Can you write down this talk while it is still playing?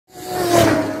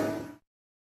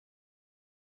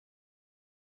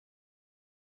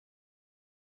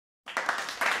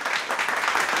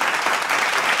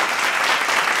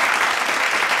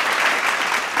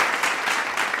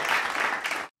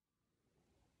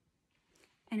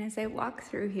And as I walk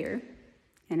through here,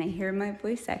 and I hear my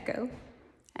voice echo,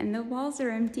 and the walls are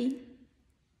empty,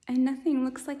 and nothing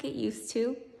looks like it used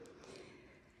to,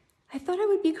 I thought I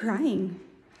would be crying.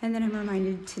 And then I'm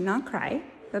reminded to not cry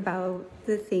about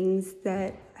the things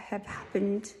that have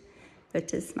happened, but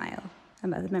to smile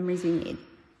about the memories we made.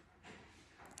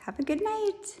 Have a good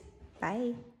night.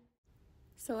 Bye.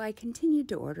 So I continued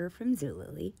to order from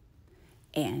Zulily,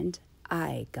 and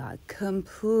I got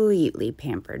completely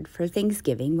pampered for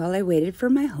Thanksgiving while I waited for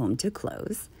my home to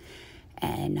close.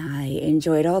 And I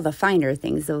enjoyed all the finer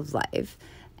things of life.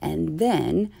 And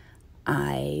then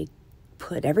I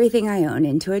put everything I own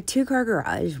into a 2-car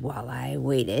garage while I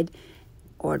waited,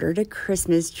 ordered a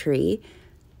Christmas tree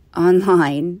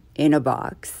online in a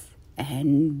box,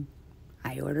 and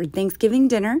I ordered Thanksgiving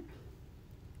dinner,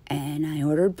 and I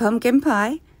ordered pumpkin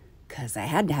pie, because I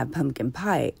had to have pumpkin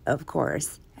pie, of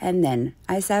course. And then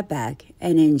I sat back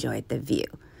and enjoyed the view.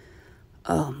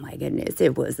 Oh my goodness,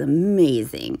 it was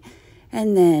amazing.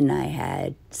 And then I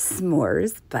had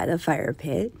s'mores by the fire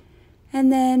pit.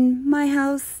 And then my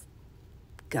house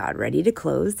got ready to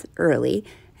close early.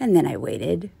 And then I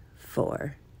waited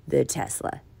for the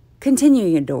Tesla,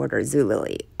 continuing to order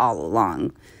Zulily all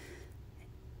along.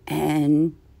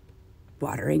 And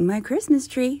watering my Christmas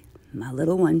tree, my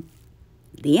little one.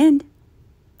 The end.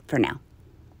 For now.